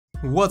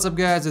What's up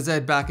guys, it's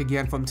Ed back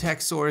again from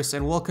TechSource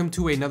and welcome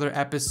to another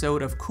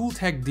episode of Cool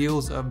Tech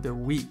Deals of the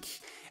Week.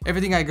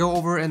 Everything I go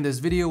over in this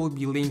video will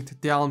be linked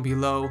down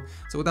below,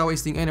 so without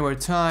wasting any more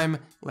time,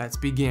 let's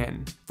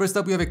begin. First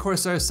up, we have a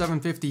Corsair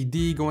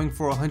 750D going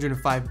for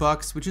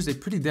 $105, which is a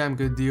pretty damn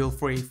good deal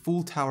for a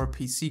full tower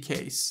PC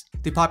case.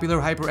 The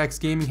popular HyperX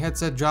gaming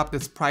headset dropped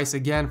its price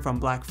again from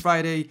Black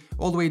Friday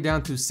all the way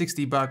down to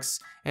 $60,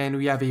 and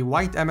we have a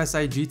white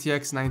MSI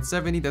GTX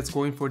 970 that's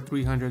going for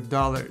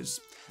 $300.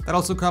 That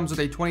also comes with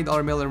a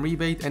 $20 mail-in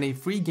rebate and a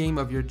free game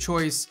of your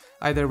choice,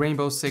 either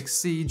Rainbow Six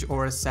Siege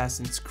or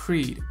Assassin's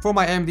Creed. For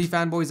my AMD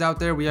fanboys out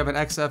there, we have an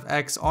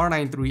XFX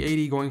R9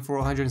 380 going for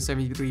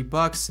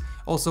 $173,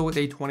 also with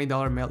a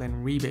 $20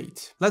 mail-in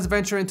rebate. Let's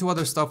venture into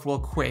other stuff real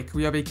quick.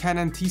 We have a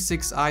Canon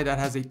T6i that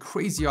has a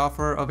crazy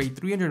offer of a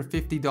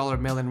 $350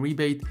 mail-in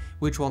rebate,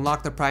 which will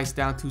knock the price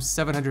down to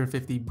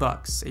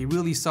 $750. A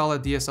really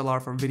solid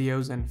DSLR for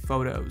videos and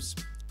photos.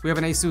 We have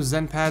an Asus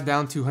ZenPad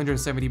down to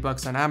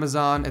 $170 on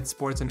Amazon. It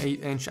sports an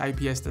 8-inch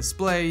IPS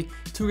display,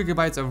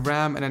 2GB of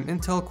RAM, and an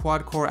Intel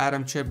quad-core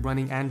Atom chip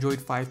running Android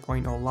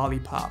 5.0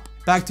 Lollipop.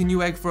 Back to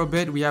Newegg for a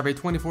bit, we have a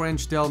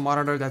 24-inch Dell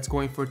monitor that's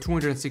going for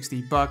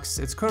 $260.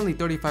 It's currently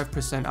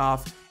 35%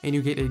 off, and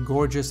you get a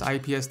gorgeous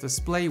IPS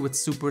display with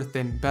super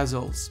thin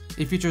bezels.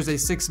 It features a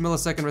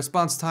 6-millisecond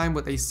response time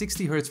with a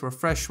 60Hz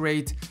refresh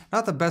rate.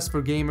 Not the best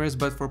for gamers,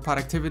 but for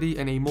productivity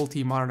and a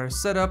multi-monitor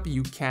setup,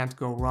 you can't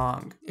go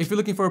wrong. If you're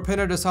looking for a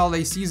printer this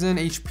holiday season,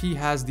 HP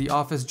has the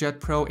OfficeJet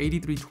Pro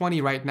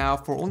 8320 right now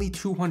for only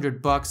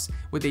 $200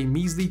 with a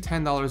measly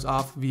 $10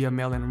 off via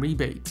mail-in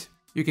rebate.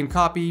 You can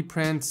copy,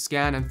 print,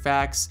 scan, and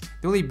fax.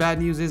 The only bad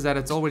news is that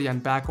it's already on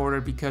back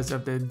order because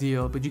of the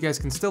deal, but you guys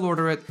can still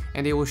order it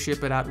and they will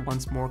ship it out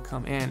once more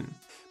come in.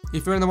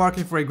 If you're in the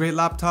market for a great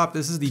laptop,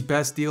 this is the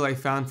best deal I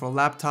found for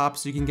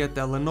laptops. You can get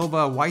the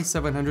Lenovo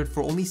Y700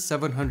 for only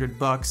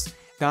 $700,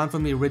 down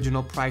from the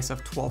original price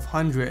of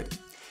 $1,200.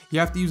 You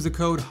have to use the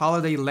code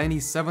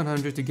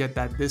HOLIDAYLENNY700 to get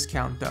that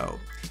discount though.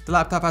 The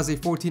laptop has a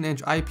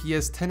 14-inch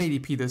IPS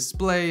 1080p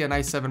display, an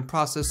i7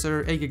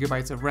 processor,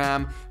 8GB of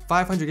RAM,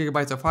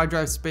 500GB of hard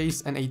drive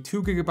space, and a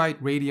 2GB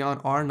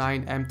Radeon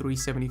R9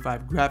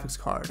 M375 graphics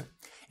card.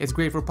 It's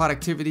great for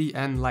productivity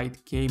and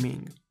light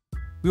gaming.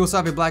 We also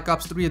have a Black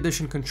Ops 3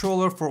 Edition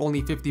controller for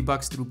only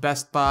 $50 through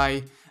Best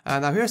Buy.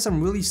 Now here are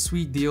some really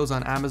sweet deals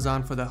on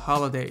Amazon for the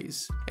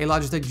holidays. A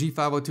Logitech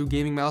G502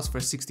 gaming mouse for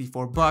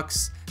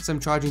 $64, some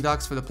charging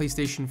docks for the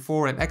PlayStation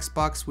 4 and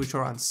Xbox which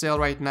are on sale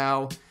right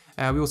now.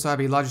 We also have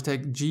a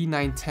Logitech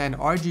G910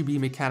 RGB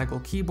mechanical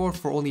keyboard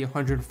for only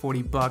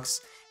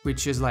 $140,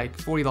 which is like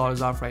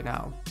 $40 off right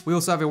now. We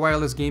also have a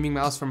wireless gaming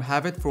mouse from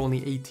Havit for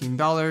only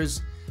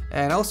 $18.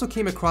 And I also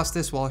came across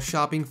this while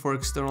shopping for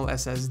external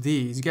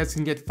SSDs. You guys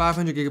can get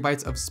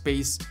 500GB of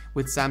space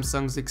with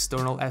Samsung's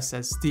external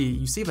SSD.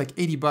 You save like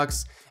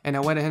 $80, and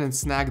I went ahead and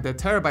snagged the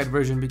terabyte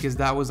version because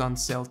that was on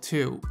sale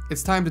too.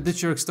 It's time to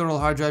ditch your external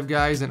hard drive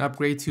guys and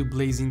upgrade to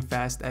blazing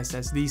fast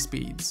SSD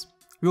speeds.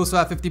 We also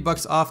have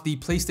 $50 off the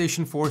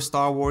PlayStation 4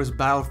 Star Wars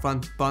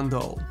Battlefront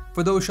bundle.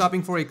 For those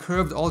shopping for a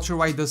curved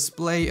ultra-wide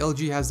display,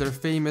 LG has their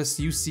famous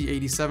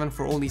UC87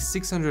 for only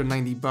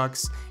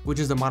 $690, which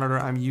is the monitor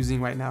I'm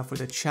using right now for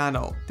the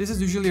channel. This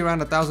is usually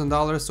around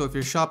 $1,000, so if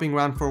you're shopping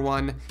around for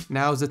one,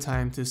 now's the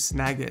time to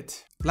snag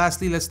it.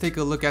 Lastly, let's take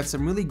a look at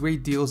some really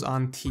great deals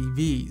on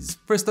TVs.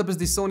 First up is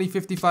the Sony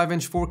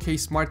 55-inch 4K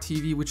Smart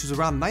TV, which is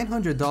around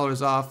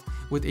 $900 off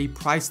with a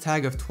price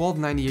tag of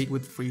 $1298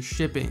 with free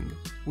shipping.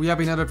 We have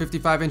another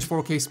 55-inch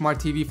 4K Smart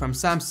TV from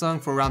Samsung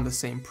for around the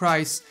same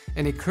price,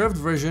 and a curved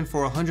version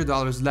for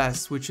 $100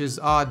 less, which is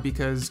odd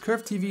because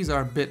curved TVs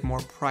are a bit more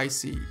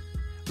pricey.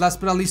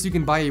 Last but not least, you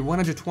can buy a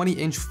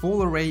 120-inch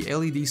full-array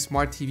LED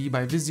Smart TV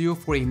by Vizio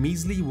for a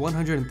measly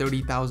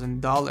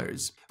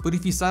 $130,000. But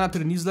if you sign up to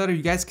the newsletter,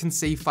 you guys can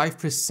save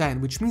 5%,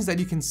 which means that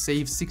you can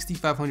save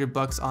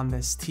 $6,500 on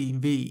this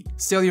TV.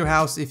 Sell your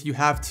house if you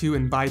have to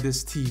and buy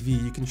this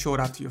TV. You can show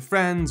it off to your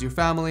friends, your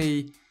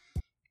family.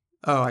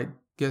 Oh, I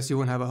guess you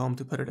won't have a home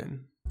to put it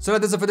in. So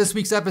that's it for this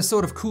week's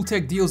episode of Cool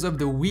Tech Deals of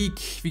the Week.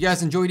 If you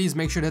guys enjoyed these,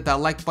 make sure to hit that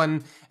like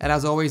button, and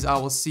as always, I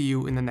will see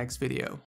you in the next video.